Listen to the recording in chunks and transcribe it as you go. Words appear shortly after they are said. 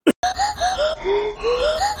What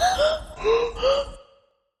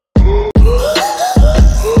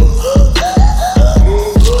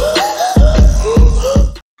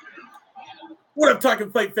up,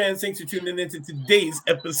 Talking Fight fans? Thanks for tuning in to today's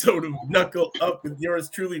episode of Knuckle Up with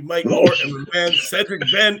yours truly, Mike Orr, and my man Cedric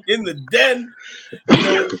Ben in the den. You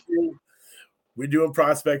know what we're doing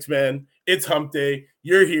prospects, man. It's hump day.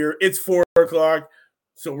 You're here. It's 4 o'clock.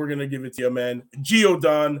 So we're going to give it to you, man. Gio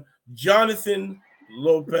Don, Jonathan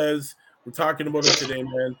Lopez. We're talking about it today,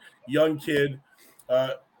 man. Young kid.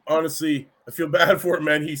 Honestly, I feel bad for him,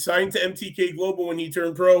 man. He signed to MTK Global when he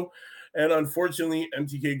turned pro. And unfortunately,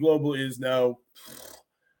 MTK Global is now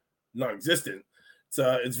non-existent.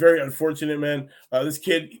 It's very unfortunate, man. This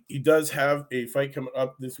kid, he does have a fight coming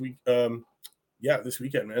up this week. This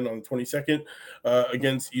weekend, man, on the 22nd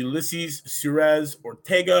against Ulysses Suarez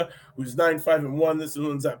Ortega, who's 9-5-1. This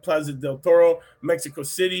one's at Plaza del Toro, Mexico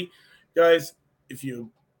City. Guys, if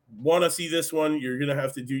you want to see this one, you're going to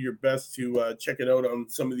have to do your best to check it out on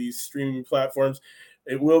some of these streaming platforms.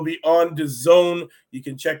 It will be on DAZN. You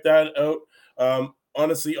can check that out.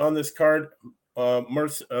 Honestly, on this card,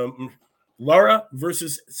 Lara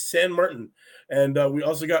versus San Martin. And we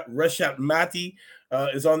also got Reshat Mati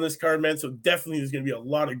is on this card, man. So definitely there's going to be a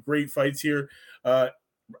lot of great fights here out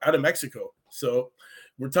of Mexico. So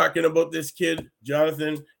we're talking about this kid,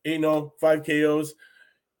 Jonathan, 8-0, 5 KOs,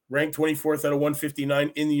 ranked 24th out of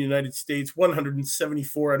 159 in the United States,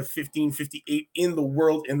 174 out of 1558 in the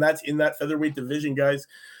world, and that's in that featherweight division, guys.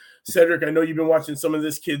 Cedric, I know you've been watching some of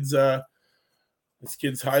this kid's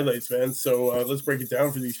highlights, man. So let's break it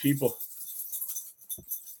down for these people.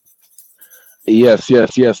 Yes.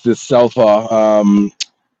 This Southpaw,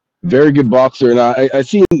 very good boxer, and I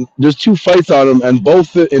seen there's 2 fights on him, and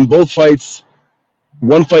in both fights,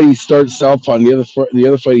 one fight he starts Southpaw, and the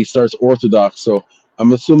other fight he starts orthodox. So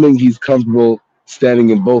I'm assuming he's comfortable standing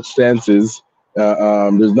in both stances.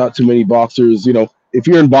 There's not too many boxers, if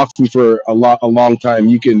you're in boxing for a long time,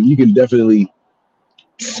 you can definitely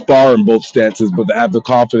spar in both stances, but to have the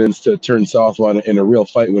confidence to turn Southpaw in a real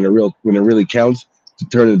fight when it really counts, to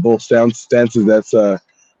turn in both stances, that's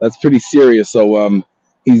pretty serious. So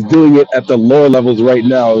he's doing it at the lower levels right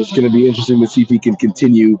now. It's going to be interesting to see if he can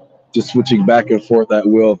continue just switching back and forth at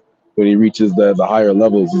will when he reaches the higher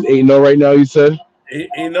levels. He's 8-0 right now, you said?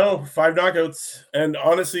 8-0, 5 knockouts. And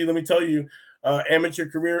honestly, let me tell you, amateur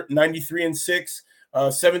career, 93-6,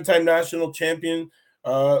 7-time national champion,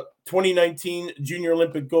 2019 Junior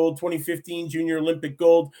Olympic gold, 2015 Junior Olympic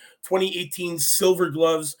gold, 2018 silver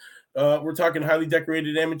gloves. We're talking highly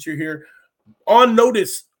decorated amateur here.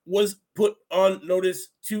 Was put on notice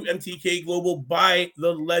to MTK Global by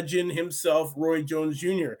the legend himself, Roy Jones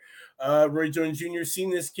Jr. Roy Jones Jr.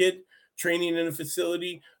 seen this kid training in a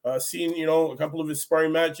facility, seen, a couple of his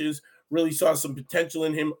sparring matches, really saw some potential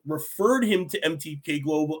in him, referred him to MTK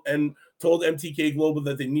Global and told MTK Global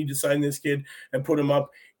that they need to sign this kid and put him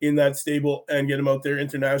up in that stable and get him out there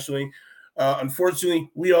internationally. Unfortunately,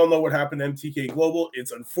 we all know what happened to MTK Global.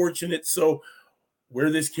 It's unfortunate. So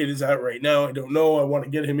where this kid is at right now, I don't know. I want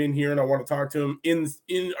to get him in here and I want to talk to him in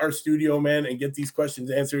our studio, man, and get these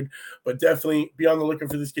questions answered. But definitely be on the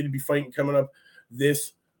lookout for this kid to be fighting coming up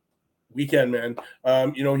this weekend, man.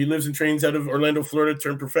 He lives and trains out of Orlando, Florida,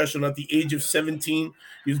 turned professional at the age of 17.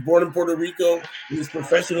 He was born in Puerto Rico. In his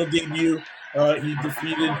professional debut, he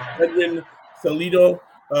defeated Edwin Salido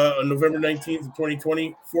on November 19th of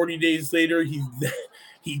 2020. 40 days later, he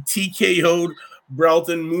TKO'd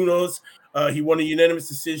Bralton Munoz. He won a unanimous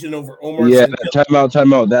decision over Omar. Yeah, time out.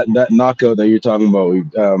 That knockout that you're talking about,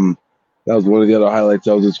 that was one of the other highlights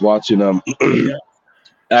I was just watching. Yeah.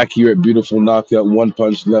 Accurate, beautiful knockout, one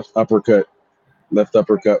punch, left uppercut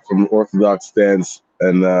from orthodox stance,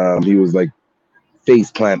 and he was like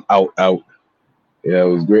face plant out. Yeah, it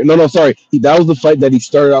was great. No, sorry, that was the fight that he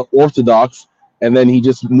started out orthodox, and then he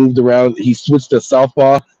just moved around. He switched to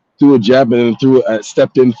southpaw, threw a jab, and then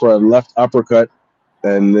stepped in for a left uppercut,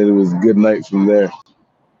 and then it was a good night from there.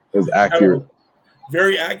 It was accurate,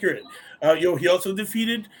 very accurate. He also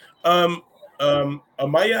defeated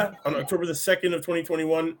Amaya on October the 2nd of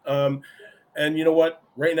 2021. And you know what?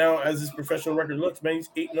 Right now, as his professional record looks, man, he's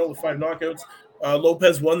 8-0 with 5 knockouts.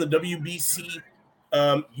 Lopez won the WBC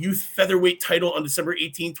youth featherweight title on December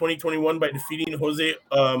 18, 2021 by defeating Jose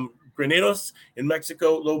Granados in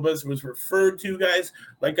Mexico. Lopez was referred to, guys,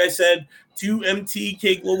 like I said, to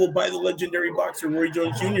MTK Global by the legendary boxer Roy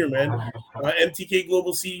Jones Jr., man. MTK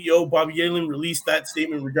Global CEO Bobby Yalen released that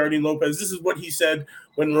statement regarding Lopez. This is what he said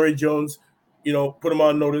when Roy Jones, put him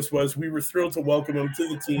on notice was, "We were thrilled to welcome him to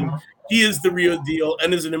the team. He is the real deal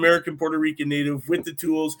and is an American Puerto Rican native with the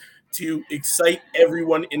tools to excite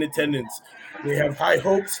everyone in attendance. They have high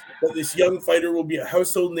hopes that this young fighter will be a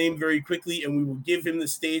household name very quickly, and we will give him the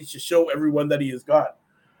stage to show everyone that he has got.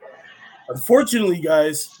 Unfortunately,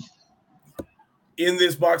 guys, in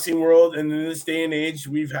this boxing world and in this day and age,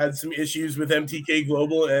 we've had some issues with MTK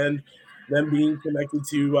Global and them being connected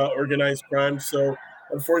to organized crime. So,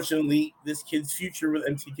 unfortunately, this kid's future with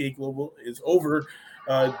MTK Global is over due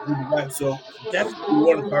to that. So, definitely, we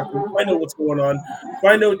want to talk to him, find out what's going on,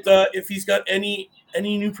 find out if he's got any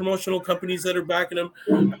new promotional companies that are backing him.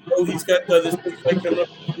 I know he's got this big fight coming up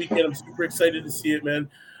this weekend. I'm super excited to see it, man.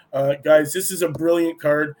 Guys, this is a brilliant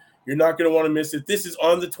card. You're not going to want to miss it. This is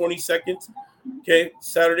on the 22nd. Okay,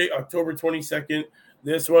 Saturday, October 22nd.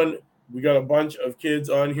 This one, we got a bunch of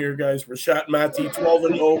kids on here, guys. Rashad Mati,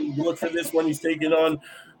 12-0. Look for this one. He's taking on,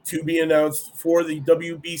 to be announced, for the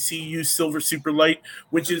WBCU Silver Super Light,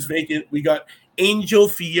 which is vacant. We got Angel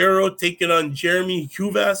Fierro taking on Jeremy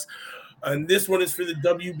Cuvas. And this one is for the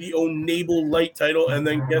WBO Naval Light title. And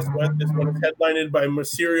then guess what? This one is headlined by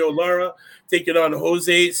Marcirio Lara taking on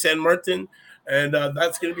Jose San Martin. And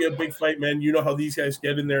that's going to be a big fight, man. You know how these guys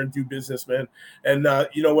get in there and do business, man. And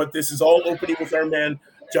you know what? This is all opening with our man,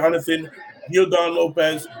 Jonathan Gildon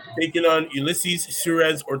Lopez, taking on Ulysses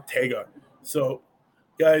Suarez Ortega. So,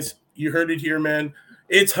 guys, you heard it here, man.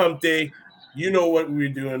 It's hump day. You know what we're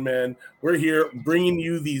doing, man. We're here bringing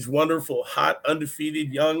you these wonderful, hot,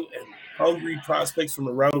 undefeated, young, and hungry prospects from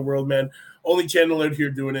around the world, man. Only channel out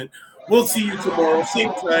here doing it. We'll see you tomorrow,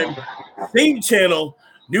 same time, same channel,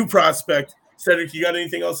 new prospect. Cedric, you got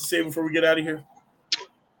anything else to say before we get out of here?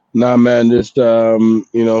 Nah, man, just all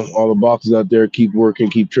the boxers out there, keep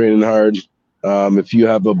working, keep training hard. If you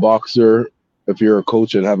have a boxer, if you're a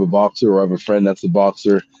coach and have a boxer or have a friend that's a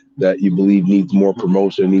boxer that you believe needs more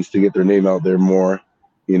promotion, needs to get their name out there more,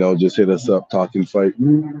 just hit us up, Talking Fight.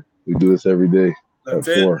 We do this every day. That's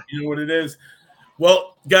it. 4. You know what it is.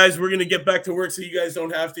 Well, guys, we're going to get back to work so you guys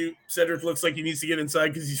don't have to. Cedric looks like he needs to get inside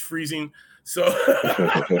because he's freezing. So,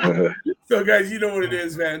 guys, you know what it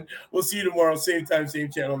is, man. We'll see you tomorrow. Same time,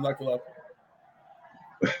 same channel. Knuckle up.